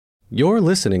You're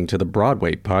listening to the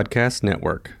Broadway Podcast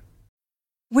Network.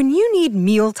 When you need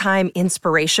mealtime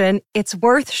inspiration, it's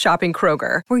worth shopping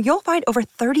Kroger, where you'll find over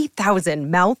 30,000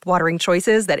 mouth-watering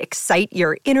choices that excite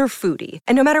your inner foodie.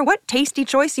 And no matter what tasty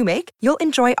choice you make, you'll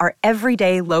enjoy our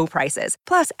everyday low prices,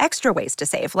 plus extra ways to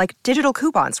save, like digital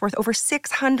coupons worth over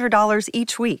 $600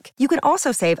 each week. You can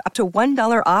also save up to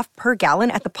 $1 off per gallon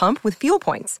at the pump with fuel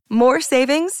points. More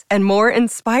savings and more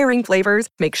inspiring flavors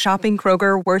make shopping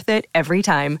Kroger worth it every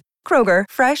time. Kroger,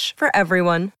 fresh for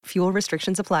everyone. Fuel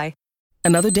restrictions apply.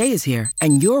 Another day is here,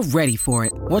 and you're ready for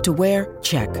it. What to wear?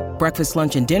 Check. Breakfast,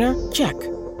 lunch, and dinner? Check.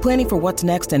 Planning for what's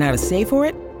next and how to save for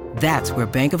it? That's where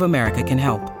Bank of America can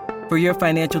help. For your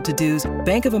financial to-dos,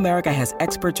 Bank of America has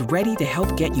experts ready to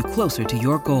help get you closer to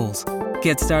your goals.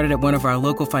 Get started at one of our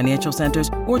local financial centers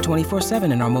or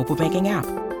 24/7 in our mobile banking app.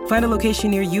 Find a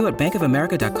location near you at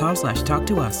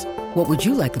bankofamerica.com/talktous. What would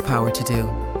you like the power to do?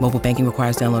 Mobile banking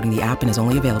requires downloading the app and is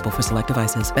only available for select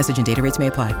devices. Message and data rates may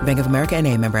apply. Bank of America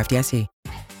N.A., member FDIC.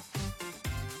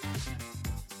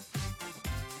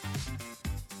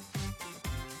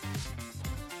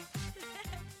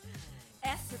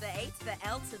 S to the A to the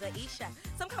L to the Isha.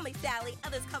 Some call me Sally,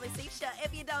 others call me Sisha.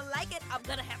 If you don't like it, I'm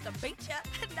gonna have to beat ya.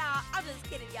 Nah, I'm just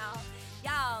kidding, y'all.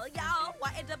 Y'all,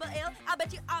 Y-A-double-L. I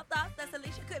bet you all thought that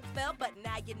Alicia couldn't spell, but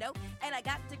now you know. And I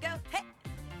got to go. Hey,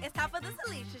 it's time for the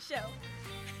Alicia Show.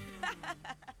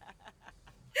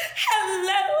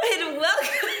 Hello and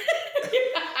welcome.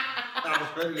 I was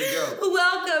ready to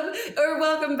go.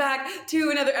 Welcome back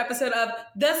to another episode of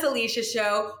The Salisha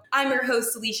Show. I'm your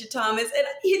host, Salisha Thomas, and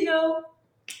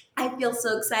I feel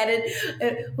so excited.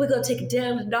 We're going to take it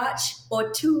down a notch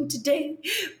or two today.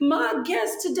 My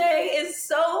guest today is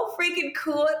so freaking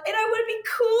cool, and I want to be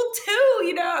cool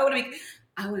too,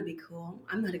 I want to be cool.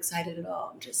 I'm not excited at all.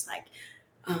 I'm just like,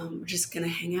 we're just going to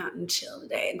hang out and chill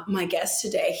today. My guest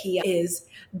today, he is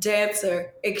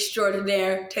dancer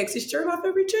extraordinaire, takes his shirt off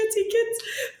every chance he gets.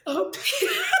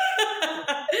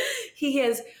 He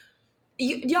is,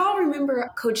 y'all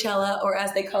remember Coachella, or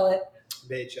as they call it,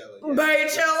 Baychella.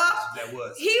 Baychella? That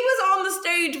was. He was on the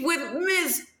stage with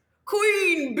Miss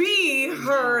Queen Bee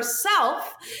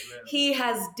herself. He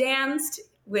has danced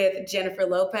with Jennifer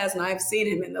Lopez, and I've seen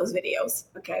him in those videos.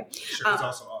 Okay. Shirt's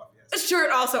also off, yes.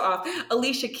 Shirt also off.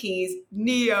 Alicia Keys,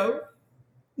 Neo,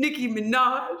 Nicki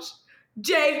Minaj,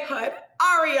 J Hud,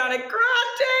 Ariana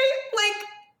Grande. Like,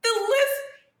 the list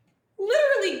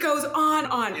literally goes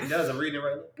on. It does. I'm reading it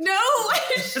right now. No!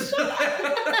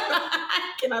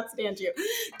 I cannot stand you.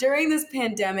 During this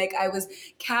pandemic, I was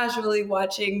casually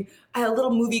watching a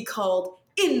little movie called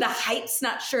In the Heights.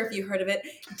 Not sure if you heard of it.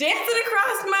 Dancing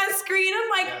across my screen. I'm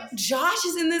like, yes. Josh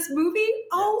is in this movie? Yes.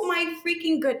 Oh my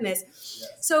freaking goodness. Yes.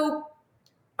 So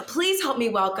please help me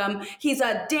welcome. He's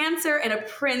a dancer and a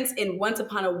prince in Once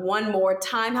Upon a One More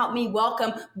Time. Help me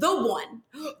welcome the one,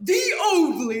 the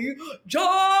only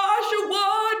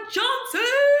Joshua Johnson.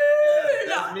 Yeah,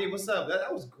 that's me. What's up?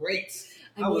 That was great.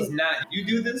 I was not. You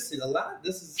do this a lot?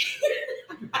 This is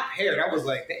prepared. I was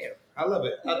like, damn, I love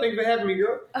it. Thank you for having me,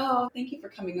 girl. Oh, thank you for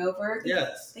coming over.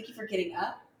 Yes. Thank you for getting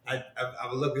up. I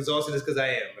would look exhausted just because I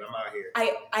am, but I'm out here.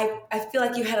 I feel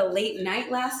like you had a late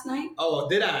night last night. Oh,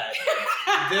 did I?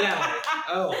 Did I?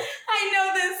 Oh. I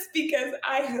know this because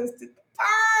I hosted the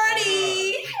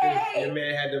party. Hey. Your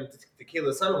man had them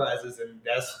tequila sunrises, and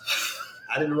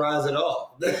I didn't rise at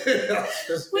all. Wait,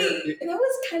 that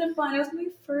was kind of fun. It was my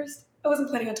first. I wasn't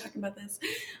planning on talking about this.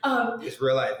 It's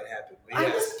real life. It happened. I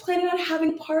was planning on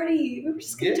having a party. We were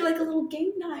just going to do like a little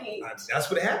game night. That's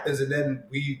what happens. And then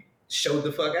we showed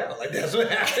the fuck out. Like, that's what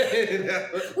happened.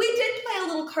 We did play a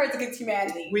little Cards Against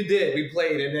Humanity. We did. We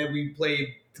played. And then we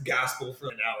played the gospel for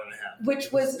an hour and a half.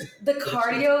 Which was the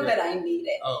cardio that I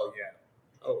needed. Oh, yeah.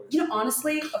 Oh,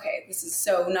 honestly, okay, this is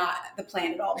so not the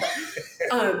plan at all.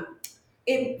 But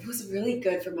it was really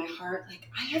good for my heart. Like,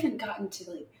 I haven't gotten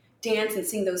to, like, dance and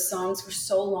sing those songs for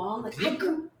so long. Like,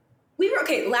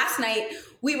 last night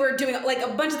we were doing, like, a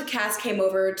bunch of the cast came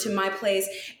over to my place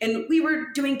and we were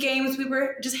doing games. We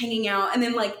were just hanging out. And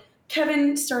then, like,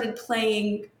 Kevin started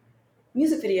playing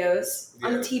music videos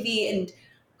on the TV, and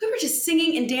we were just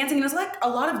singing and dancing. And it was like a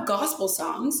lot of gospel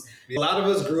songs. A lot of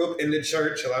us grew up in the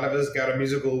church. A lot of us got a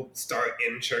musical start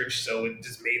in church. So it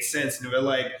just made sense. And we're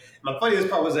like, my funniest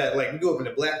part was that, like, we grew up in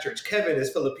the black church. Kevin is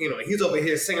Filipino, and he's over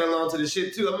here singing along to the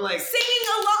shit too. I'm like, singing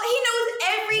along. He knows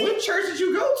every. What church did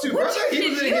you go to, brother? What church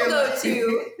did you go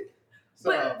to? So,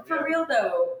 but for real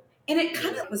though, and it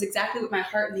kind of was exactly what my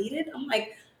heart needed. I'm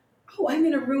like, oh, I'm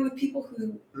in a room with people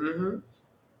who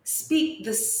speak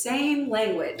the same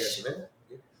language. Yes, man.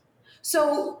 Yes.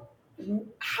 So,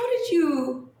 how did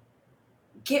you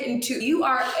get into? You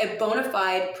are a bona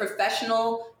fide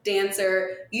professional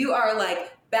dancer. You are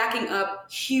like backing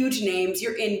up huge names.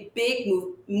 You're in big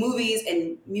movies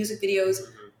and music videos.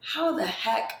 How the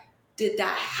heck did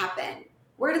that happen?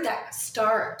 Where did that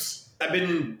start? I've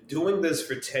been doing this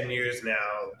for 10 years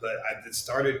now, but I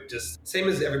started just same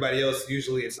as everybody else.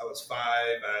 Usually I was 5.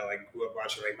 I like grew up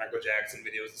watching like Michael Jackson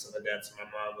videos and stuff like that. So my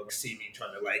mom would see me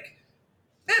trying to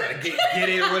get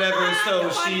it or whatever.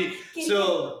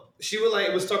 So she would like,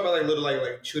 it was talk about like little,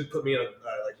 like she would put me on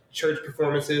like church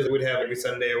performances. We would have every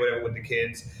Sunday or whatever with the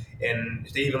kids. And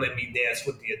they even let me dance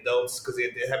with the adults because they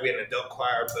had me in an adult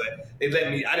choir, but they let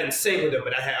me, I didn't sing with them,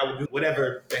 but I would do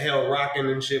whatever the hell, rocking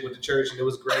and shit with the church, and it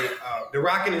was great. The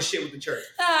rocking and shit with the church.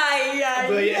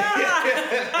 Really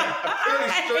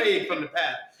strayed from the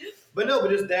path. But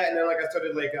just that, and then like I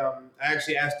started like, I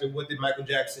actually asked her, what did Michael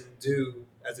Jackson do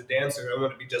as a dancer? I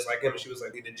wanted to be just like him, and she was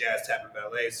like, he did jazz, tap, and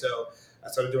ballet. So I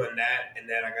started doing that, and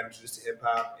then I got introduced to hip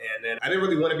hop, and then I didn't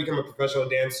really want to become a professional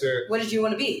dancer. What did you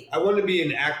want to be? I wanted to be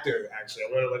an actor, actually.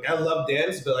 I love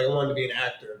dance, but like I wanted to be an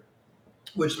actor,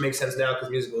 which makes sense now because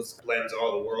musicals blends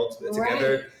all the worlds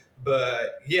together. Right.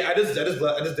 But yeah, I just did it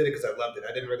because I loved it.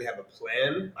 I didn't really have a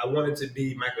plan. I wanted to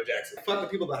be Michael Jackson. Fuck the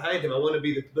people behind him. I want to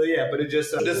be but it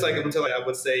just like until I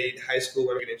would say high school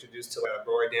when I got introduced to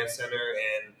Broadway Dance Center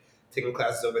and taking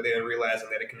classes over there and realizing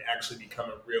that it can actually become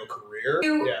a real career.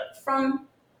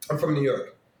 I'm from New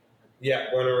York.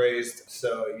 Yeah, born and raised.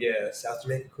 So yeah, South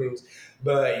Jamaica, Queens.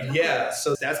 But yeah,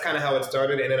 so that's kind of how it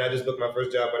started. And then I just booked my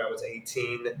first job when I was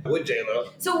 18 with J-Lo.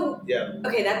 So yeah,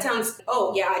 okay, that sounds.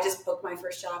 Oh yeah, I just booked my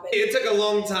first job. It took a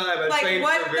long time. I trained for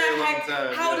a very long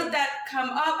time. How did that come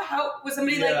up? How was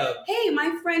somebody like, hey,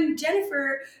 my friend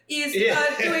Jennifer is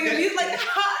doing a music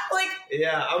like?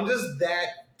 Yeah, I'm just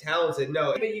that talented.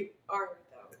 No, but you are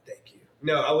though. Thank you.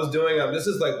 No, I was doing this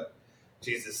is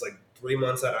like 3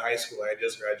 months out of high school. I had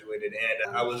just graduated,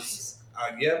 and I was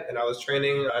and I was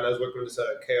training, and I was working with this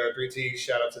KR3T.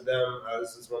 Shout out to them.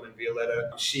 This woman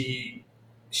Violetta. She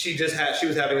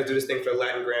was having to do this thing for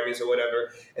Latin Grammys or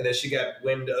whatever, and then she got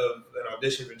wind of an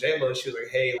audition for J-Lo, and she was like,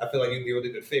 "Hey, I feel like you'd be a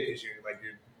really good fit because you're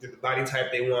the body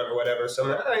type they want or whatever." So I'm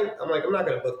like, I'm not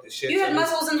gonna book this shit. You had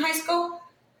muscles in high school?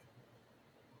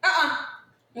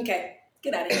 Okay,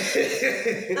 get out of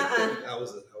here. I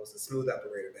was a smooth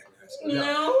operator back in high school.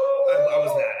 No. I was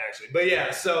not actually, but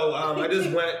yeah. So I just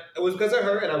went. It was because of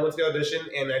her, and I went to the audition,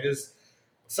 and I just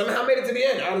somehow made it to the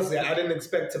end. Honestly, I didn't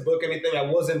expect to book anything. I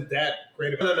wasn't that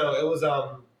great. No. It was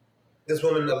this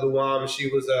woman, Luam. She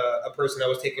was a person that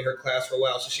was taking her class for a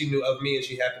while, so she knew of me, and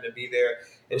she happened to be there.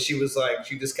 And she was like,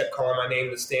 she just kept calling my name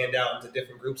to stand out into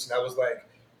different groups, and I was like,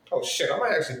 oh shit, I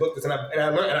might actually book this. And I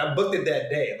learned, and I booked it that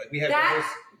day. Like we had that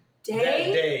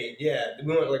day, yeah.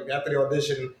 We went like after the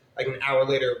audition. Like an hour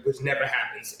later, which never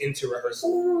happens, into rehearsal.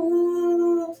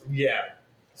 Ooh. Yeah.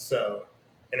 So,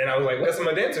 and then I was like, "What's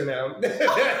my dancer now?"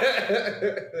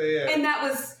 Yeah. And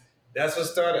that's what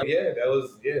started. Yeah, that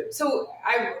was. So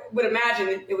I would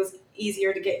imagine it was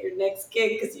easier to get your next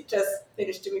gig because you just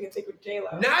finished doing a thing with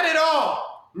J-Lo. Not at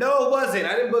all. No, it wasn't.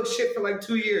 I didn't book shit for like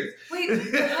 2 years. Wait,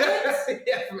 what?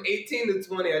 Yeah, from 18 to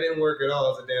 20, I didn't work at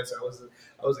all as a dancer.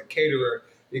 I was a caterer.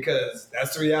 Because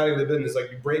that's the reality of the business. Like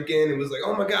you break in, it was like,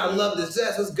 oh my God, I love this.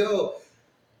 Yes, let's go.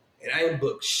 And I didn't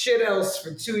book shit else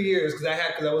for 2 years because I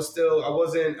still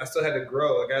had to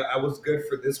grow. Like I was good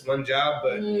for this one job,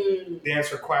 but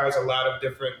dance requires a lot of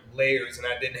different layers, and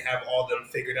I didn't have all of them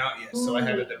figured out yet. So I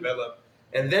had to develop.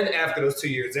 And then after those 2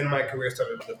 years, then my career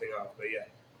started lifting off. But yeah.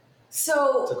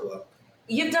 So it took a lot.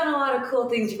 You've done a lot of cool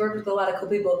things. You've worked with a lot of cool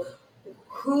people.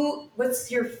 What's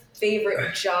your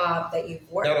favorite job that you've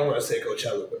worked? I don't want to say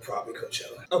Coachella, but probably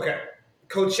Coachella. Okay.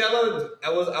 Coachella,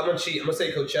 I'm going to cheat. I'm going to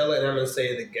say Coachella, and I'm going to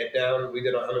say The Get Down. I've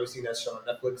never seen that show on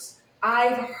Netflix.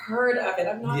 I've heard of it.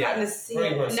 I've not gotten to see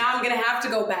it. Now I'm going to have to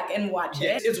go back and watch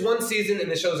it. It's one season, and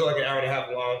the shows are like an hour and a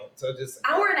half long. So just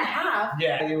hour and a half?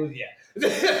 Yeah. It was, Is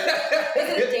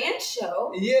it a dance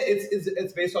show? Yeah,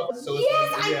 it's based off. So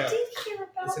I did hear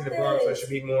about It's in the Bronx. So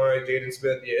Shabib Moore, Jaden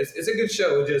Smith. Yeah, it's a good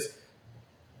show.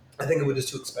 I think it was just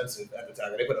too expensive at the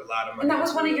time. They put a lot of money. And that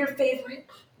was one of your favorite?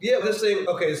 Yeah, this thing.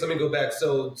 Okay, so let me go back.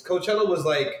 So Coachella was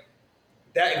like,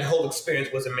 that whole experience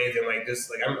was amazing.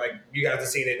 I'm like, you guys have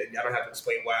seen it. I don't have to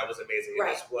explain why it was amazing.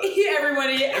 Right.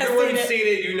 Everyone's seen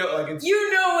it. You know,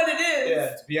 you know what it is. Yeah,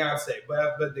 it's Beyonce.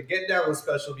 But the Get Down was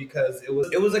special because it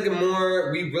was like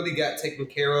we really got taken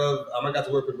care of. I got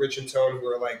to work with Rich and Tone, who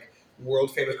are like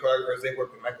world famous choreographers. They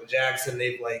worked with Michael Jackson.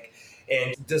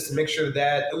 And just to make sure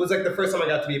that it was like the first time I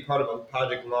got to be a part of a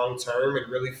project long term and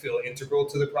really feel integral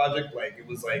to the project. Like it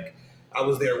was like I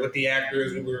was there with the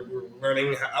actors. We were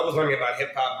learning. I was learning about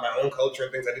hip hop, my own culture,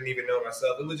 and things I didn't even know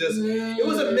myself. It was just, it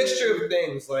was a mixture of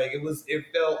things. Like it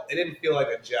didn't feel like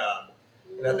a job.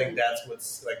 And I think that's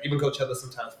what's like, even Coachella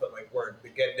sometimes felt like work. The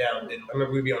get down didn't. I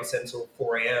remember we'd be on set until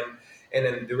 4 a.m. and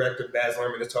then director Baz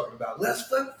Luhrmann is talking about, let's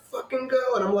fucking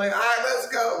go. And I'm like, all right, let's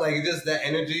go. Like just that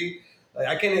energy. Like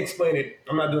I can't explain it.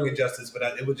 I'm not doing it justice, but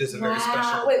it was just a very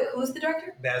special. Wait, who's the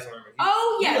director? Baz Luhrmann.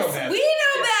 Oh yes, we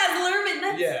know Baz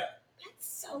Luhrmann. Yeah.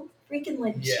 That's so freaking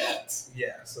legit.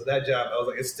 Yeah. So that job, I was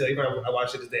like, it's still. Even when I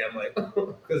watch it today, I'm like,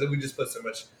 because we just put so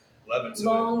much love into it.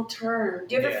 Long term.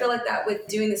 Do you ever feel like that with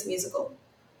doing this musical?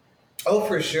 Oh,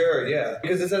 for sure, yeah.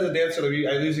 Because this as a dancer, I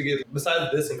usually get,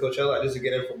 besides this and Coachella, I usually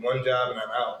get in for one job and I'm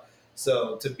out.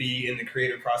 So to be in the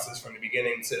creative process from the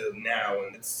beginning to now,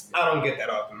 and I don't get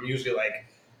that often. I'm usually like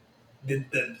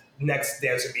the next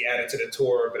dancer be added to the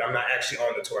tour, but I'm not actually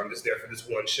on the tour. I'm just there for this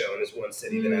one show in this one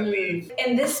city, then I leave.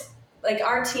 And this, like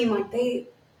our team, like they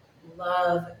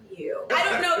love you. I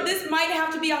don't know, this might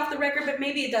have to be off the record, but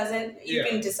maybe it doesn't. You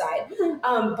can decide.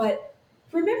 But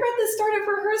remember at the start of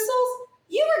rehearsals,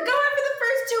 you were gone for the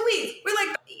first 2 weeks. We're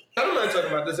like, I'm not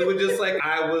talking about this. It was just like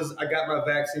I got my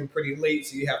vaccine pretty late,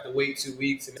 so you have to wait 2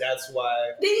 weeks, and that's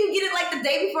why. Didn't you get it like the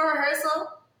day before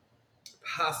rehearsal?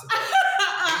 Possibly.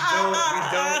 we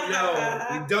don't know.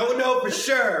 We don't know for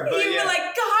sure. But you were like,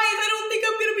 guys, I don't think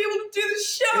I'm gonna be able to do the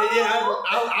show. Yeah,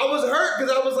 I was hurt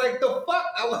because I was like, the fuck?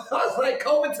 I was like,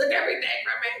 COVID took everything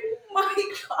from me. My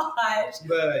gosh.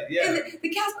 But yeah. And the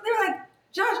cast, they were like,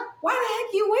 Josh, why the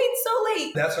heck you wait so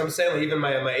late? That's what I'm saying. Like, even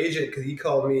my agent, because he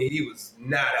called me, he was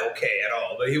not okay at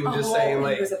all. But he was just saying,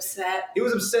 like, he was upset. He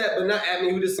was upset, but not at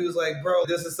me. He was like, bro,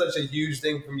 this is such a huge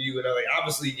thing from you. And I'm like,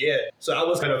 obviously, yeah. So I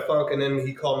was kind of funk, and then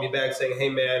he called me back saying, hey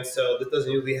man, so this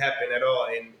doesn't usually happen at all,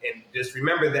 and just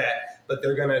remember that. But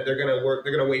they're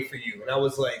gonna wait for you. And I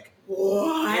was like,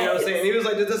 what? You know what I'm saying? He was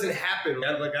like, this doesn't happen.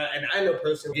 I know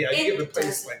personally, yeah, you get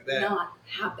replaced like that. Not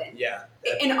happen. Yeah.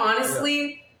 And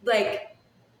honestly, like,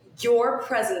 your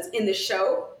presence in the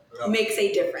show makes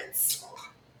a difference. Oh,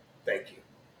 thank you.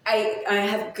 I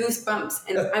have goosebumps,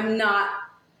 and I'm not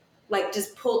like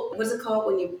just pull. What is it called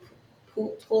when you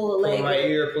pull a leg? Pulling my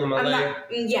ear, pulling my leg.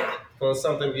 Yeah. Pulling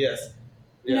something. Yes.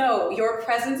 Yeah. No, your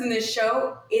presence in this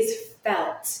show is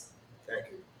felt. Thank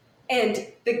you. And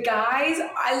the guys,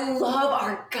 I love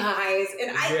our guys, and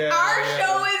our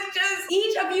show is just,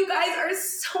 each of you guys are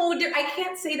so different. I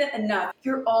can't say that enough.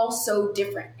 You're all so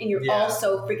different, and you're all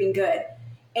so freaking good.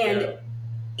 And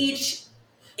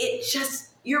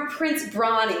you're Prince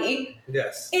Bronny.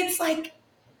 Yes. It's like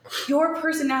your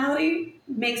personality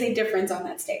makes a difference on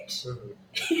that stage. Mm-hmm.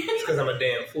 It's because I'm a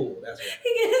damn fool. That's why.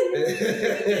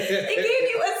 They gave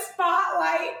you a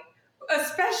spotlight, a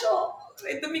special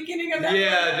at the beginning of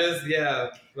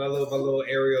that. My little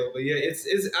aerial. But yeah, it's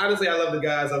honestly, I love the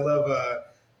guys. I love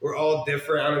we're all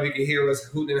different. I don't know if you can hear us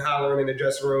hooting and hollering in the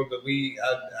dressing room, but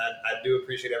I do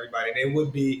appreciate everybody. They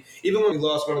would be, even when we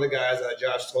lost one of the guys,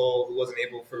 Josh Toll, who wasn't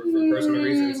able for personal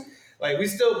reasons. Like we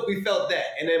felt that,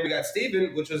 and then we got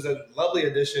Steven, which was a lovely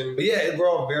addition. But yeah, we're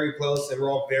all very close and we're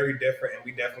all very different, and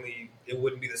it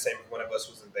wouldn't be the same if one of us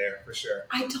wasn't there for sure.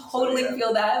 I totally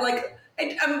feel that. Like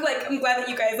I'm glad that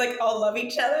you guys like all love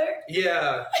each other.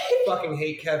 Yeah, fucking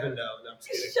hate Kevin though. No, I'm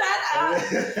just kidding. Shut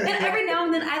up. And every now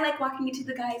and then I like walking into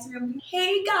the guys' room.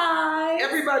 Hey guys.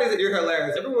 You're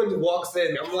hilarious. Everyone just walks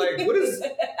in. I'm like, what is?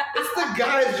 It's the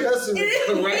guys' dressing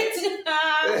room, correct?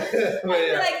 I'm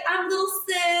like, I'm little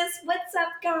sis. What's up,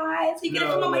 guys? You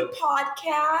gonna come on my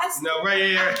podcast? No, right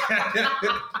here.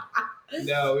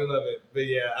 No, we love it. But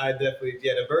yeah, I definitely,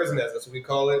 the Bird's Nest, that's what we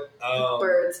call it.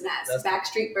 Bird's Nest.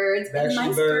 Backstreet Birds.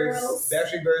 Backstreet Birds. Girls.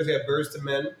 Backstreet Birds, yeah, Birds to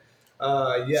Men.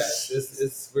 Yes,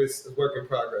 it's a work in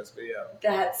progress, but yeah.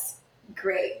 That's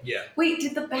great. Yeah. Wait,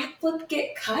 did the backflip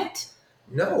get cut?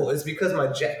 No, it's because my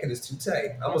jacket is too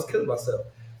tight. I almost killed myself.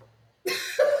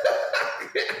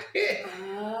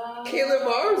 Can't lift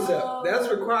my arms up. That's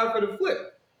required for the flip.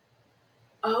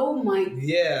 Oh my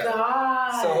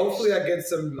god! So hopefully I get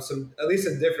some at least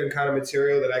a different kind of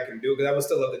material that I can do, because I would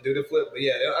still love to do the flip. But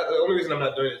yeah, the only reason I'm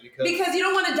not doing it is because you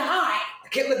don't want to die. I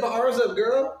can't lift my arms up,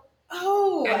 girl.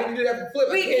 Oh, I need to do that for flip.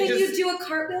 Wait, can you do a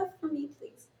cartwheel for me,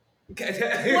 please? One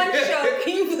show,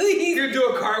 can you please? You do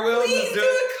a cartwheel? Please do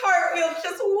a cartwheel,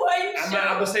 just one show.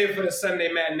 I'm gonna save it for the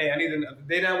Sunday matinee.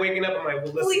 They're not waking up. I'm like,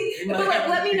 well, listen. Please, but like,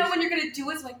 let me know when you're gonna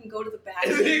do it so I can go to the back.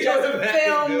 Just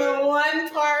film the one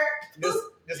part.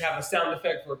 Just have a sound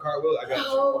effect for a cartwheel. I got you.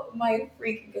 Oh my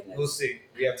freaking goodness. We'll see.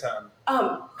 We have time.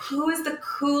 Who is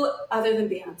other than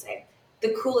Beyonce,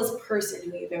 the coolest person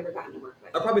who you've ever gotten to work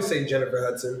with? I'll probably say Jennifer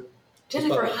Hudson.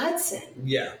 Jennifer Hudson?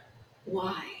 Yeah.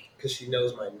 Why? Because she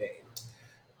knows my name.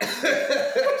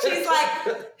 She's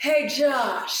like, hey,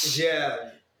 Josh.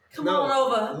 Yeah. Come on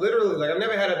over. Literally, like I've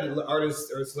never had an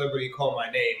artist or a celebrity call my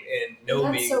name and know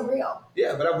me. That's so real.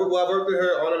 Yeah, but I've worked with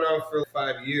her on and off for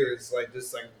 5 years, like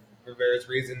just like for various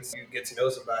reasons. You get to know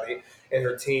somebody and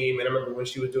her team. And I remember when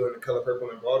she was doing The Color Purple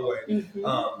on Broadway,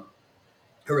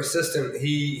 her assistant,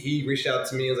 he reached out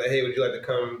to me and was like, hey, would you like to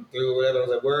come through or whatever? I was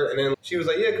like, word. And then she was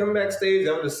like, yeah, come backstage.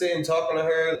 I'm just sitting talking to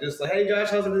her, just like, hey, Josh,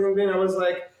 how's everything been? I was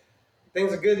like,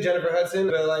 things are good, Jennifer Hudson.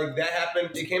 But like that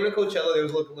happened. She came to Coachella. There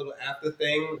was like a little after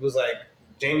thing. It was like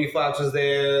Jamie Foxx was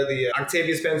there. The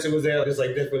Octavia Spencer was there. Just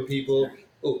like different people.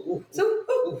 Ooh. What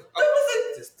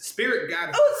was it? The spirit got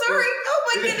it. Oh, sorry.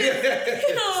 Oh, my goodness.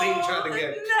 Satan tried to get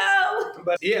it. No.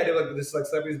 But yeah, there were just like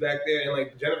celebrities back there, and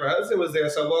like Jennifer Hudson was there.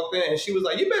 So I walked in, and she was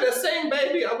like, "You better sing,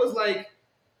 baby." I was like,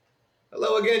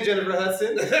 "Hello again, Jennifer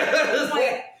Hudson."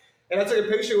 And I took a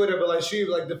picture with her, but like she,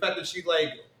 like the fact that she like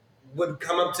would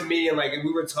come up to me and like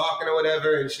we were talking or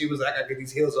whatever, and she was like, "I gotta get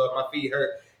these heels off, my feet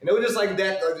hurt." And it was just like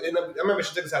that. And I remember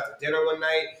she took us out to dinner one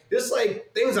night. Just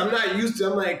like things I'm not used to.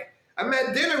 I'm like, I'm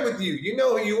at dinner with you. You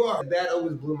know who you are. That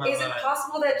always blew my mind. Is it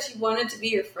possible that she wanted to be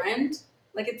your friend?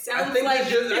 Like it sounds I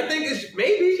think it's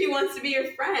maybe she wants to be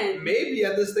your friend. Maybe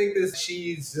I just think that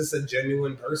she's just a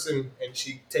genuine person and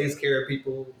she takes care of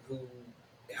people who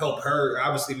help her.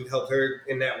 Obviously, we've helped her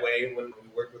in that way when we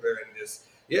worked with her, and just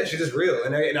she's just real.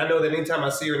 And I know that anytime I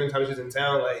see her, anytime she's in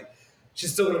town, like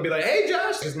she's still gonna be like, "Hey,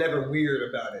 Josh." She's never weird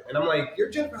about it, and I'm like, "You're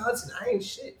Jennifer Hudson. I ain't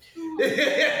shit." Well,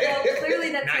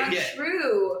 clearly that's not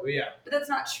true. Yeah, but that's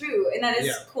not true, and that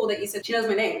is cool that you said she knows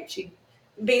my name. She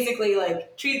basically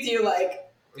like treats you like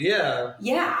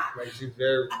like she's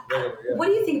very regular. Yeah. What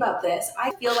do you think about this?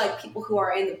 I feel like people who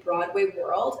are in the Broadway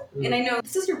world, and I know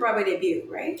this is your Broadway debut,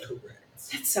 right? Correct.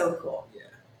 That's so cool. Yeah,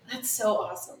 that's so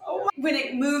awesome. Oh, when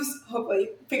it moves, hopefully,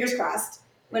 fingers crossed.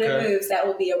 When it moves, that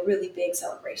will be a really big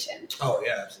celebration. Oh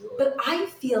yeah, absolutely. But I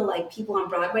feel like people on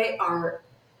Broadway are,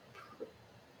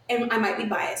 and I might be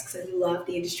biased because I love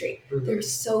the industry. They're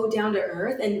so down to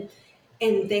earth, and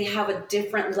they have a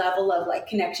different level of like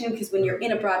connection, because when you're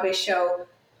in a Broadway show,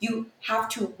 you have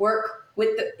to work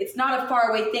with it's not a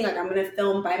faraway thing. Like I'm going to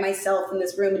film by myself in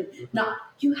this room, and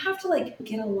you have to like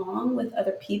get along with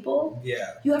other people.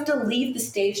 Yeah. You have to leave the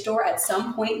stage door at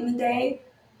some point in the day.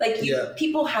 Like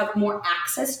people have more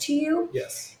access to you.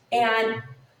 Yes. And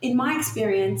in my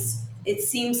experience, it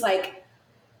seems like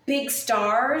big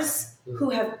stars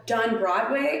who have done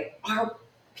Broadway are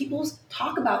people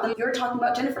talk about them. You're talking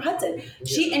about Jennifer Hudson.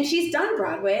 She's done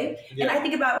Broadway. Yeah. And I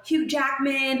think about Hugh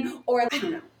Jackman, or I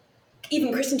don't know,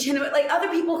 even Kristen Chenoweth, like other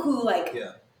people who like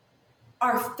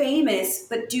are famous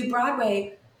but do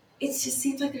Broadway. It just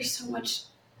seems like there's so much.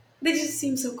 They just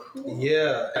seem so cool.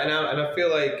 Yeah, and I feel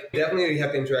like definitely you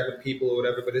have to interact with people or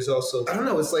whatever, but it's also, I don't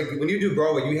know, it's like when you do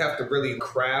Broadway, you have to really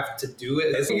craft to do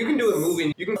it. You can do a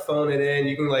movie, you can phone it in,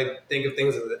 you can like think of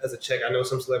things as a check. I know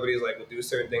some celebrities like will do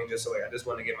certain things just so like, I just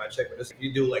want to get my check. But if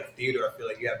you do like theater, I feel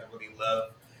like you have to really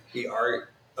love the art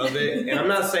of it. And I'm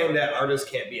not saying that artists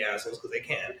can't be assholes, because they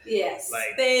can. Yes,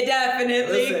 like, they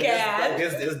definitely can.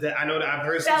 I know that I've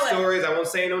heard some stories. I won't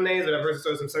say no names, but I've heard some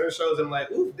stories from certain shows. I'm like,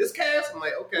 ooh, this cast. I'm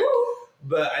like, okay. Ooh.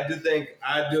 But I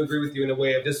do agree with you in a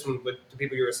way of this one. But the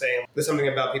people you were saying, there's something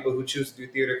about people who choose to do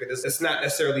theater, because it's not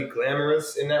necessarily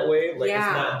glamorous in that way. Like it's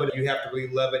not, but you have to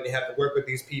really love it, and you have to work with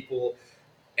these people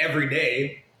every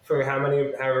day for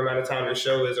however amount of time the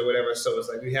show is or whatever. So it's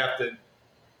like you have to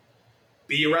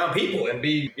be around people and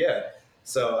be,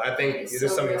 So I think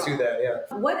there's something to that,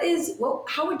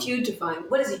 how would you define,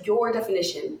 what is your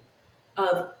definition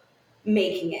of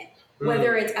making it?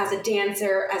 Whether it's as a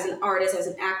dancer, as an artist, as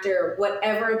an actor,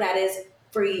 whatever that is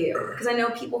for you. Because I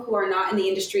know people who are not in the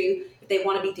industry, if they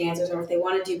want to be dancers or if they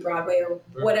want to do Broadway or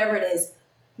whatever it is,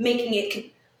 making it could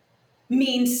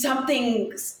mean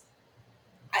something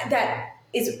that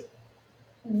is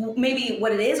maybe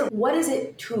what it is, or what is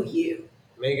it to you?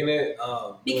 Making it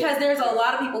because there's a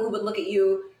lot of people who would look at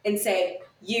you and say,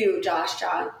 you,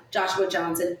 Joshua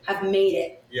Johnson, have made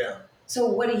it. Yeah. So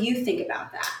what do you think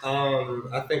about that?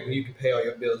 I think when you can pay all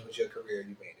your bills with your career,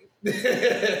 you made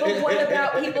it. But what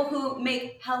about people who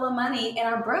make hella money and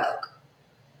are broke?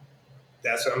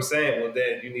 That's what I'm saying. Well,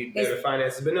 then you need better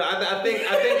finances. But no, I think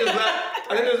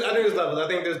there's levels. I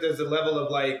think there's a level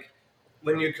of like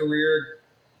when your career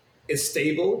is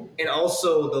stable, and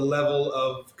also the level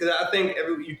of, because I think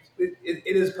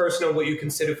it is personal what you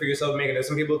consider for yourself making it.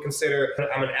 Some people consider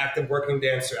I'm an active working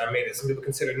dancer, I made it. Some people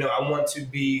consider no, I want to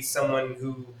be someone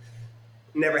who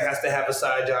never has to have a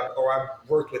side job, or I've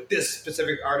worked with this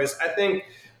specific artist. I think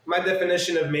my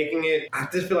definition of making it, I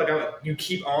just feel like you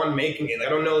keep on making it. I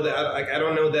don't know that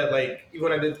like even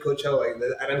when I did Coachella,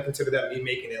 like I didn't consider that me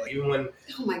making it. Like even when,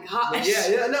 oh my gosh,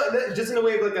 no, just in a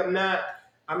way of like I'm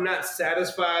not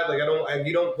satisfied. Like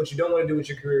what you don't want to do with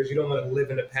your career is you don't want to live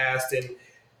in the past, and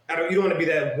you don't want to be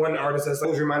that one artist that's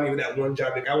always reminding you of that one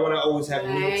job. Like I want to always have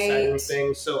new exciting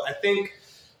things. So I think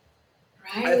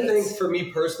for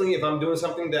me personally, if I'm doing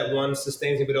something that one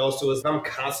sustains me, but also is I'm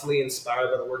constantly inspired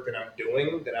by the work that I'm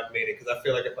doing, that I've made it. Because I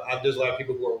feel like there's a lot of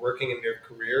people who are working in their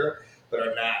career but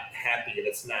are not happy, and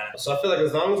it's not. So I feel like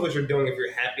as long as what you're doing, if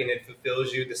you're happy and it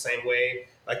fulfills you the same way,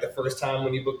 like the first time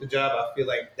when you booked the job, I feel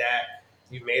like that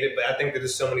you've made it. But I think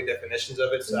there's so many definitions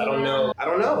of it, so I don't know. Like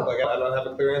I don't have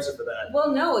a clear answer for that.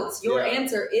 Well, no, it's your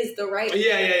answer is the right.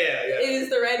 Yeah. It is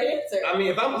the right answer. I mean,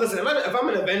 if I'm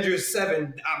in Avengers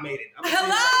 7, I made it.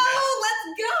 Hello, let's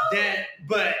go.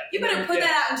 But you better put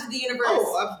that out into the universe.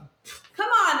 Oh, come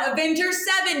on, Avengers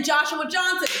 7, Joshua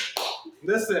Johnson.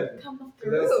 Listen, come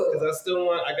through. Because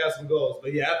I got some goals.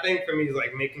 But yeah, I think for me,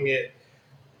 like making it,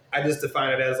 I just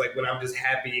define it as like when I'm just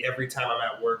happy every time I'm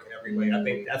at work and everything. I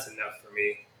think that's enough for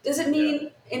me. Does it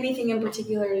mean anything in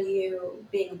particular to you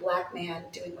being a black man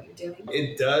doing what you're doing?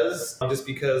 It does, just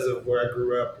because of where I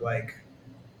grew up. Like,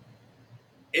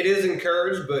 it is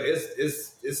encouraged, but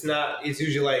it's not. It's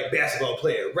usually like basketball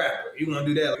player, rapper. You want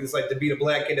to do that? Like, it's like to be the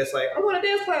black kid that's like, I want a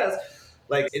dance class.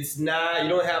 Like, it's not. You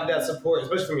don't have that support,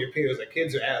 especially from your peers. Like,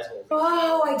 kids are assholes.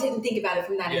 Oh, I didn't think about it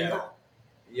from that angle.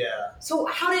 Yeah. So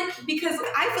because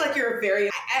I feel like you're a very,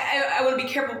 I want to be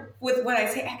careful with what I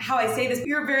say, how I say this.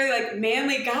 You're a very like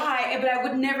manly guy, but I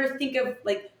would never think of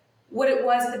like what it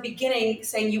was at the beginning,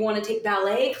 saying you want to take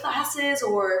ballet classes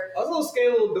or. I was a little skinny,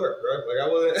 little dork, bro. Like I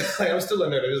wasn't, like I'm still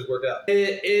in there. It just worked out.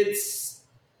 It's,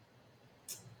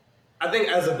 I think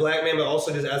as a black man, but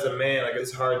also just as a man, like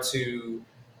it's hard to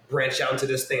branch out into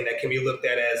this thing that can be looked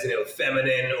at as,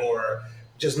 feminine or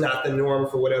just not the norm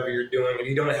for whatever you're doing. And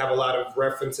you don't have a lot of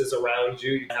references around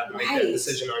you. You have to make that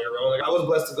decision on your own. Like I was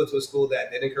blessed to go to a school that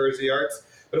did encourage the arts,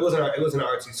 but it was an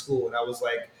artsy school. And I was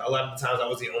like, a lot of the times I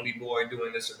was the only boy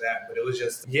doing this or that, but it was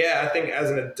just, I think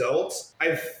as an adult,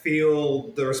 I feel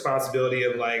the responsibility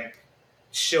of like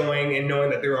showing and knowing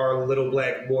that there are little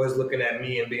black boys looking at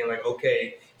me and being like,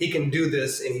 okay, he can do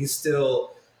this and he's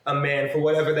still a man, for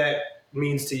whatever that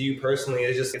means to you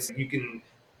personally. You can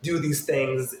do these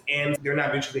things and they're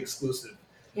not mutually exclusive.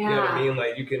 Yeah. You know what I mean?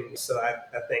 Like you can, so I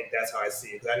think that's how I see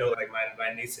it. Cause I know like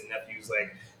my niece and nephews,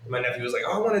 like my nephew was like,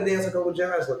 oh, I want to dance like Uncle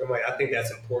Josh. Like I'm like, I think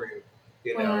that's important, to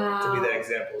be that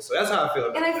example. So that's how I feel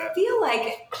about that. And I feel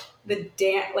like the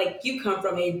dance, like you come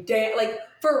from a dance, like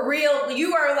for real,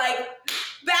 you are like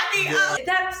backing up.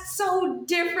 That's so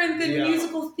different than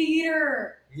musical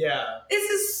theater. Yeah. This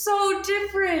is so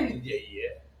different. Yeah.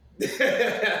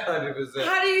 100%.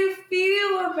 How do you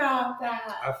feel about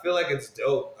that? I feel like it's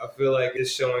dope. I feel like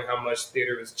it's showing how much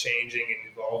theater is changing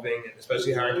and evolving, and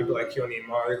especially hiring people like Keone and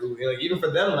Mari, who, like, even for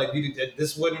them, like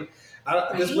this wouldn't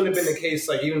have been the case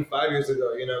like even 5 years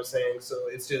ago. You know what I'm saying? So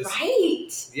it's just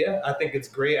Yeah, I think it's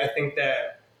great. I think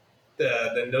that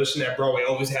the notion that Broadway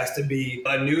always has to be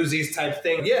a Newsies type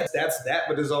thing. Yes, that's that.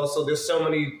 But there's so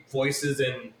many voices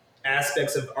and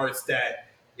aspects of arts that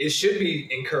it should be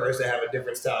encouraged to have a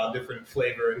different style, different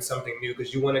flavor, and something new,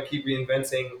 because you want to keep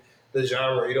reinventing the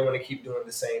genre. You don't want to keep doing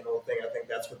the same old thing. I think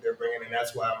that's what they're bringing, and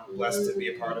that's why I'm blessed to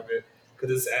be a part of it.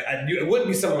 Because it wouldn't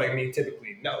be someone like me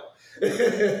typically, no.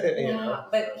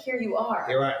 But here you are.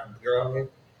 You're right, girl.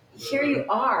 Here you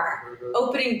are,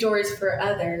 opening doors for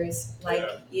others like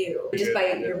you, just by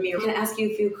your mirror. I'm going to ask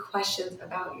you a few questions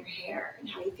about your hair and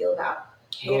how you feel about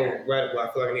hair. Right. Well,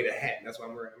 I feel like I need a hat. That's why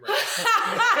I'm wearing it.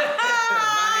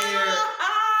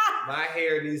 My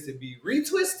hair needs to be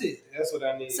retwisted. That's what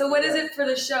I need. So what is it for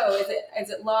the show? Is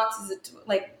it locks? Is it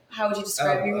like, how would you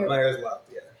describe your hair? My hair is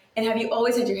locked, yeah. And have you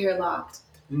always had your hair locked?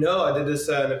 No, I did this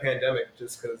in the pandemic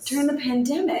just because. During the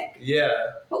pandemic? Yeah.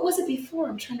 What was it before?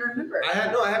 I'm trying to remember.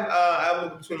 I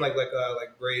was between like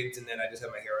braids, and then I just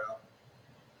had my hair out.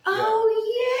 Oh,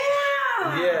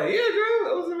 yeah. Yeah,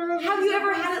 girl. Have you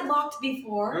ever had it locked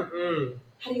before? Mm-mm.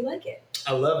 How do you like it?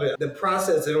 I love it. The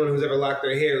process, anyone who's ever locked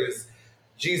their hair is,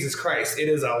 Jesus Christ, it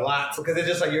is a lot. Because it's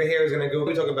just like your hair is going to go,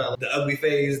 we talk about the ugly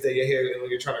phase that your hair, when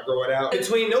you're trying to grow it out.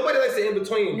 Nobody likes the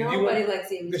in-between. Nobody likes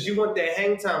the in-between. Because you want that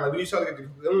hang time. Like when you try to get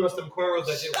everyone wants them cornrows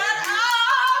that shit. Shut up!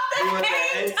 You want that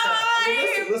hang time.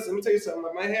 I mean, listen, let me tell you something.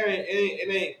 Like my hair ain't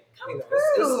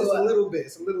it's a little bit,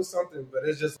 it's a little something, but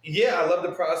it's just, I love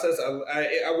the process.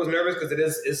 I was nervous because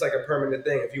it's like a permanent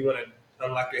thing. If you want to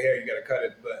unlock your hair, you got to cut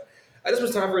it. But I just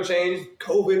was time for a change.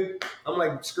 COVID, I'm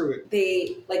like, screw it.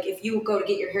 If you go to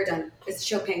get your hair done, is the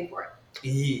show paying for it?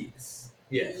 Yes.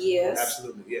 Yeah. Yes.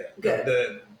 Absolutely. Yeah. Good.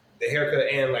 The haircut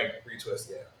and like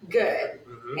retwist. Yeah. Good.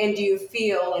 Mm-hmm. And do you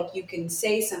feel like you can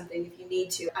say something if you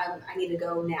need to? I need to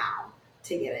go now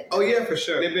to get it. Oh yeah, for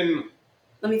sure. They've been.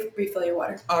 Let me refill your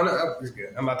water. Oh no, it's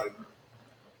good. I'm about to.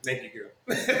 Thank you, girl.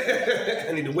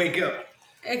 I need to wake up.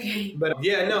 Okay. But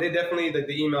yeah, no, they definitely the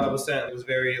email I was sent was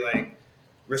very like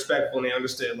respectful, and they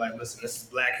understood like, listen, this is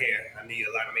black hair. I need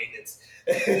a lot of maintenance.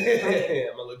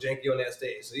 I'm a little janky on that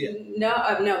stage, so yeah.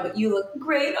 No, but you look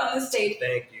great on the stage.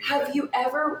 Thank you. Have you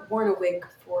ever worn a wig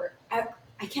before? I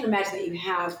can't imagine that you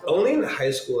have. Only in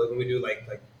high school, like when we do like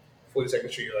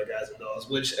 42nd Street, like Guys and Dolls.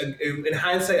 Which in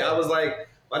hindsight, I was like,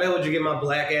 why the hell would you get my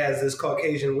black ass this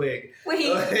Caucasian wig?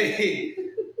 Wait. Like,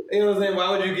 you know what I'm saying? Why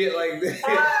would you get like this?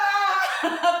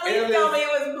 Please tell me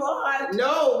it was blonde.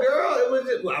 No, girl, it was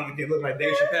just, well, I would look like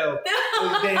Dave Chappelle.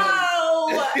 No.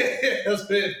 That's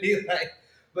what it'd be like.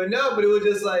 But it was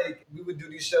just like, we would do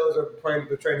these shows or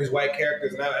portraying these white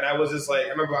characters. And I was just like, I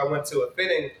remember I went to a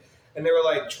fitting and they were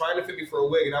like trying to fit me for a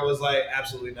wig. And I was like,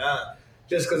 absolutely not.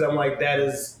 Just because I'm like,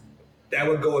 that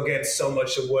would go against so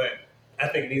much of what I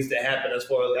think needs to happen as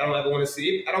far as I don't ever want to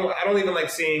see. I don't even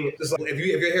like seeing just like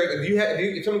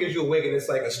if someone gives you a wig and it's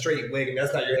like a straight wig and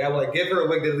that's not your hair, I would like give her a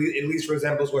wig that at least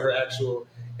resembles what her actual,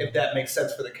 if that makes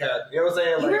sense for the character. You know what I'm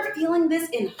saying? You Like, were feeling this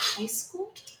in high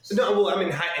school? no, well, I mean,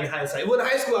 in hindsight. Well, in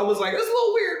high school, I was like, it's a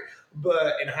little weird.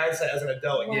 But in hindsight, as an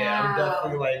adult, yeah, I'm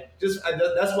definitely like,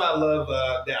 that's why I love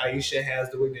that Aisha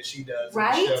has the wig that she does.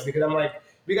 Right? In the show, because I'm like,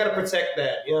 we got to protect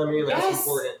that. You know what I mean? Like, Yes, that's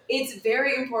important. it's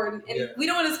very important. And Yeah. we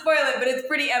don't want to spoil it, but it's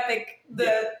pretty epic,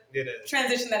 the It is.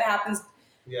 transition that happens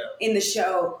Yeah. in the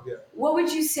show. Yeah. What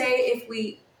would you say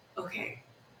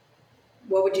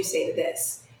what would you say to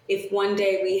this? If one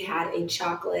day we had a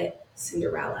chocolate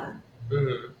Cinderella,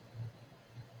 Mm-hmm.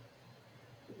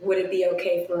 would it be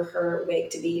okay for her wig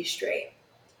to be straight?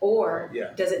 Or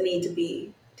Yeah. does it need to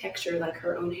be textured like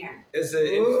her own hair? I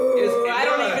I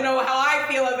don't even know how I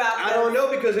feel about that. I don't know,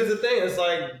 because here's the thing. It's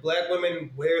like black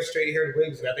women wear straight-haired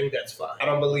wigs, and I think that's fine. I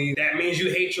don't believe that means you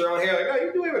hate your own hair. Like, oh,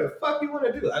 you do whatever the fuck you want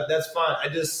to do. That's fine.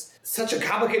 Such a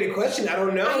complicated question. I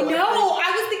don't know. I know.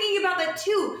 I was thinking about that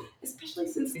too, especially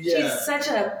since Yeah. she's such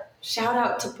a shout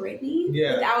out to Britney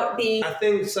Yeah. without being. I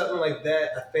think something like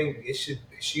that. I think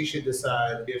she should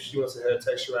decide if she wants to hair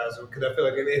texturize them. Because I feel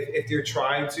like if you're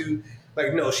trying to,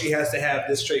 like, no, she has to have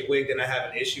this straight wig, then I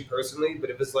have an issue personally. But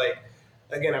if it's like,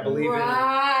 again, I believe in.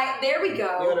 Right. There we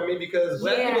go. You know what I mean? Because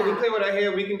black people, we play with our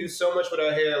hair. We can do so much with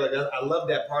our hair. Like, I love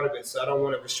that part of it. So I don't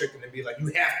want to restrict it and be like, you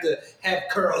have to have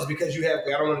curls because you have.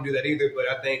 I don't want to do that either. But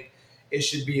I think it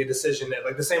should be a decision that,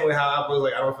 like, the same way how I was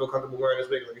like, I don't feel comfortable wearing this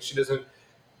wig. Like, if she doesn't,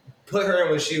 put her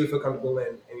in what she would feel comfortable in.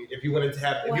 And if you wanted to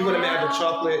have a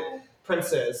chocolate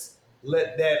princess,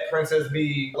 let that princess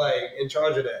be like in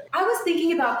charge of that. I was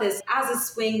thinking about this as a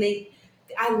swing.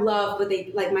 I love what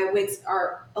they like. My wigs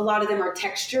are, a lot of them are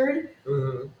textured.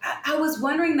 Mm-hmm. I was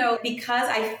wondering though, because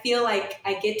I feel like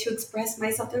I get to express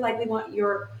myself. They're like, we want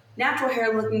your natural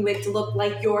hair looking wig to look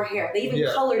like your hair. They even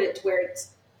colored it to where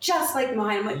it's just like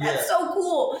mine. I'm like, that's so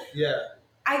cool. Yeah.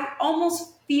 I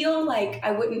almost feel like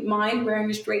I wouldn't mind wearing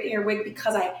a straight hair wig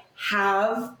because I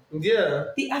have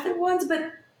the other ones,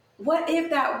 but what if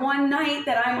that one night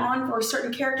that I'm on for a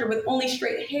certain character with only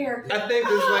straight hair? I think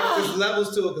there's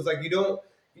levels to it, because like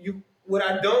what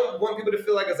I don't want people to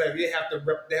feel like is like they have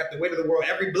to weight of the world.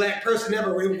 Every black person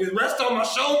ever with rest on my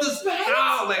shoulders. Right.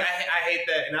 Oh, like I hate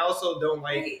that, and I also don't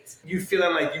like you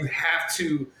feeling like you have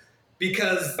to,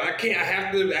 because I can't. I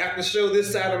have to show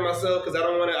this side of myself because I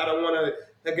don't want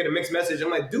to get a mixed message.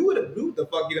 I'm like, do what the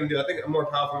fuck you gonna do. I think a more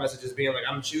powerful message is being like,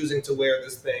 I'm choosing to wear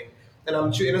this thing, and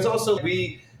and it's also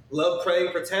we love playing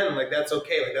pretend. Like, that's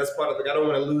okay. Like, that's part of, like, I don't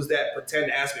want to lose that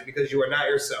pretend aspect because you are not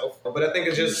yourself. But I think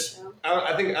it's just,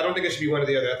 I don't think it should be one or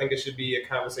the other. I think it should be a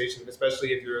conversation,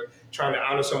 especially if you're trying to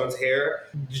honor someone's hair.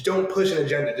 Just don't push an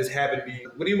agenda. Just have it be,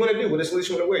 what do you want to do? What does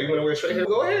Alicia want to wear? You want to wear straight hair?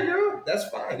 Go ahead, girl. That's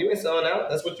fine. You ain't selling out.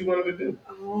 That's what you wanted to do.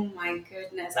 Oh my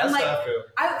goodness. That's I'm like, how I feel.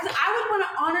 I would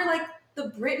want to honor like the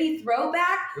Britney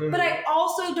throwback, but I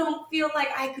also don't feel like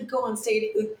I could go on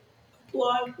stage with a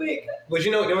blonde wig. But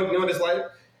you know what it's like?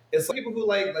 It's like people who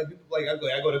like people like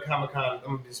I go to Comic-Con.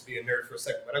 I'm gonna just be a nerd for a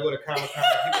second, but I go to Comic-Con.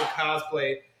 People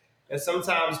cosplay, and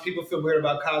sometimes people feel weird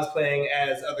about cosplaying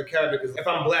as other characters. Because if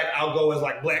I'm black, I'll go as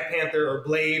like Black Panther or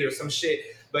Blade or some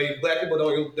shit. But black people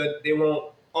they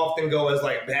won't often go as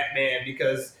like Batman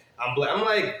because I'm black. I'm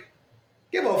like,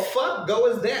 give a fuck,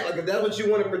 go as that. Like, if that's what you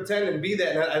want to pretend and be that.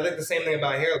 And I like the same thing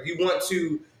about hair. If you want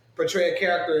to portray a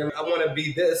character and I want to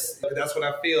be this, that's what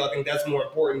I feel. I think that's more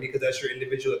important because that's your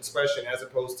individual expression as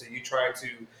opposed to you trying to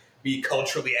be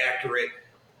culturally accurate.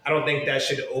 I don't think that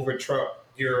should over trump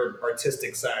your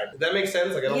artistic side. Does that make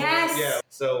sense? Like, I don't. Yes. Yeah.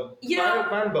 So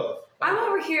find both. I'm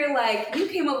over here like, you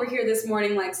came over here this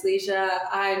morning like, Salisha,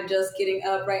 I'm just getting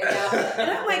up right now. And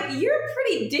I'm like, you're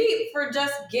pretty deep for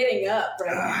just getting up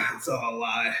right now. It's all a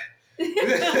lie.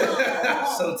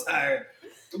 So tired.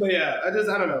 But yeah, I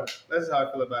don't know. That's how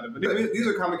I feel about it. But these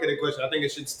are complicated questions. I think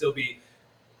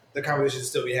the conversation should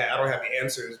still be had. I don't have the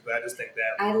answers, but I just think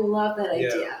that. I love that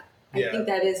idea. Yeah. I think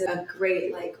that is a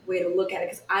great way to look at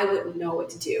it, because I wouldn't know what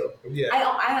to do. Yeah.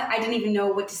 I didn't even know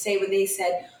what to say when they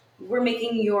said, we're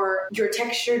making your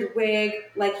textured wig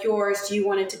like yours. Do you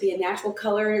want it to be a natural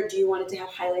color, or do you want it to have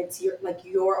highlights,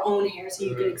 your own hair, so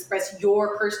you can express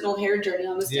your personal hair journey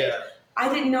on the stage? Yeah.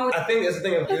 I didn't know. I think that's the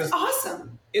thing. That's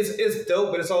awesome. It's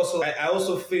dope, but it's also, I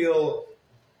also feel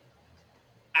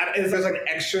there's like an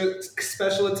extra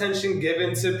special attention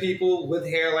given to people with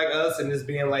hair like us, and just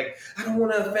being like, I don't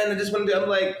want to offend, I just want to do. I'm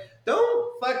like,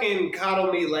 don't fucking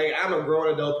coddle me like I'm a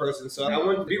grown adult person. So I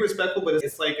want to be respectful, but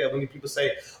it's like when people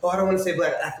say, oh, I don't want to say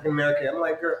Black, African American. I'm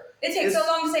like, girl, it takes so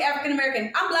long to say African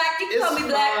American. I'm Black. You can call me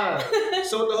Black.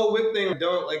 So with the whole wig thing,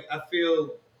 I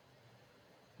feel,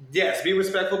 yes, be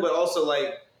respectful, but also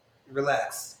like,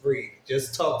 relax, breathe.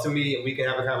 Just talk to me and we can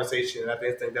have a conversation. And I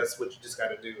think that's what you just got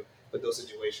to do with those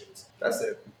situations. That's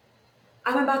it.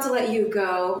 I'm about to let you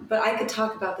go, but I could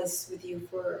talk about this with you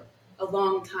for a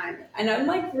long time. And I'm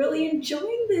like really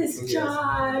enjoying this, Josh.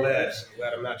 I'm glad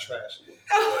I'm not trash.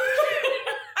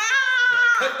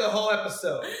 Cut the whole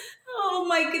episode. Oh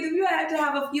my goodness, we had to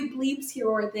have a few bleeps here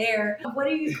or there. What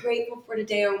are you grateful for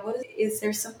today? Or is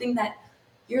there something that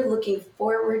you're looking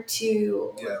forward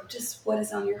to? Yeah. Or just what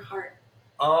is on your heart?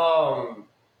 I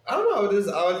don't know.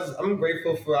 I'm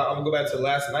grateful for, I'm gonna go back to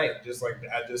last night.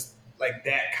 Like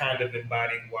that kind of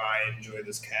embodied why I enjoy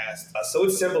this cast. So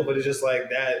it's simple, but it's just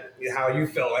like that, how you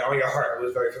felt like on your heart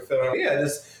was very fulfilling. Yeah,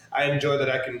 I enjoy that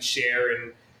I can share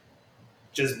and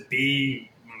just be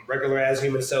regular as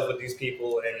human self with these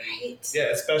people. And yeah,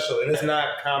 it's special. And it's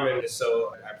not common,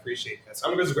 so I appreciate that.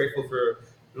 So I'm just grateful for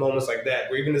moments like that,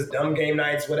 where even this dumb game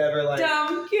nights, whatever, like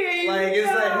dumb game, like it's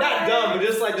like not dumb, but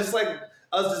just like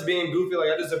us just being goofy. Like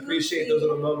I just appreciate those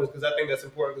little moments, because I think that's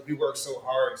important, because we work so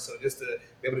hard. So just to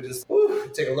be able to just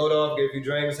take a load off, get a few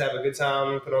drinks, have a good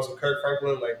time, put on some Kirk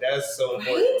Franklin, like that's so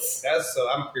important.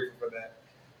 I'm grateful for that,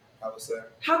 I would say.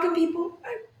 How can people?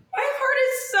 My heart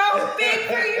is so big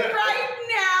for you right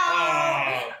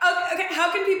now. Okay.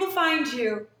 How can people find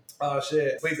you? Oh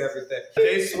shit! Sleep everything.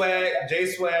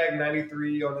 J-Swag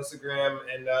 93 on Instagram,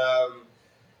 and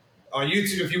on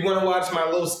YouTube, if you want to watch my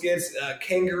little skits,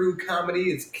 Kangaroo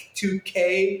Comedy. It's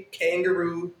 2K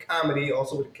Kangaroo Comedy,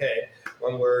 also with a K,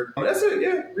 one word. That's it.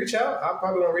 Yeah, reach out. I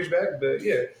probably won't reach back, but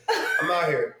yeah, I'm out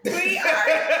here.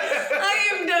 I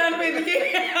am done with you.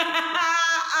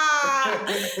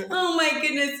 Oh my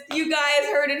goodness, you guys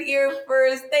heard it here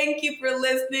first. Thank you for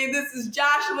listening. This is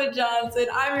Joshua Johnson.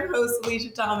 I'm your host,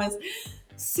 Salisha Thomas.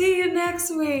 See you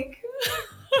next week.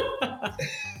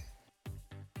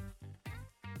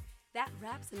 That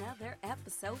wraps another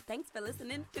episode. Thanks for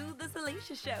listening to The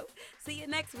Salisha Show. See you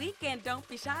next week, and don't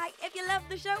be shy. If you love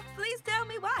the show, please tell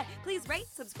me why. Please rate,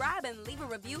 subscribe, and leave a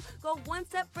review. Go one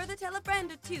step further, tell a friend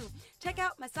or two. Check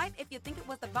out my site if you think it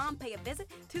was the bomb. Pay a visit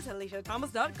to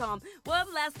SalishaThomas.com.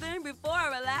 One last thing before I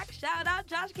relax. Shout out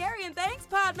Josh Carey, and thanks,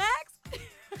 Podmax.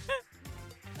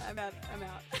 I'm out.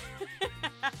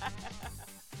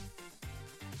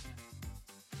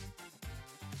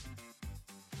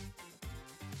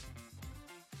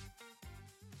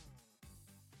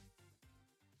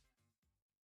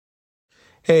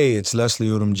 Hey, it's Leslie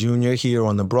Odom Jr. here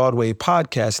on the Broadway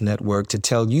Podcast Network to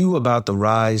tell you about the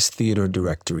Rise Theater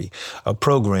Directory, a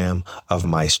program of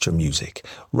Maestro Music.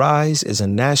 Rise is a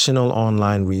national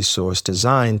online resource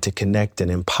designed to connect and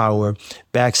empower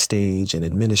backstage and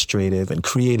administrative and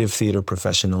creative theater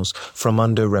professionals from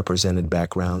underrepresented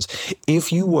backgrounds.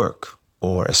 If you work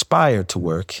or aspire to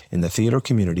work in the theater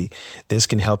community, this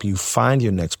can help you find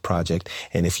your next project.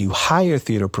 And if you hire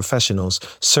theater professionals,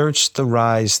 search the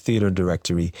Rise Theater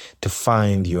Directory to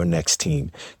find your next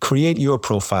team. Create your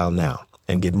profile now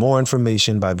and get more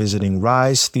information by visiting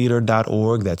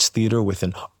risetheater.org. That's theater with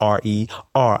an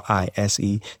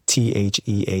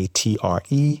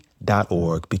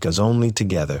RERISETHEATRE.org, because only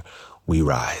together we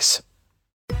rise.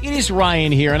 It is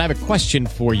Ryan here, and I have a question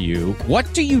for you.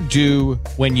 What do you do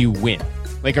when you win?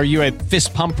 Like, are you a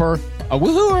fist pumper, a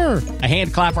woohooer, a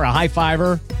hand clapper, a high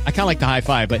fiver? I kind of like the high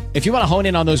five, but if you want to hone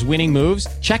in on those winning moves,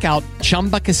 check out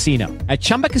Chumba Casino. At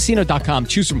ChumbaCasino.com,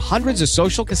 choose from hundreds of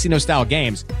social casino style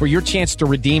games for your chance to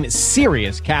redeem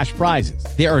serious cash prizes.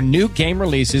 There are new game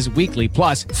releases weekly,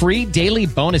 plus free daily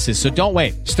bonuses. So don't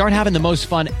wait. Start having the most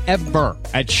fun ever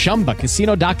at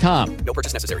ChumbaCasino.com. No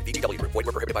purchase necessary. VGW Group. Void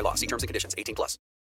where prohibited by law. See terms and conditions. 18+.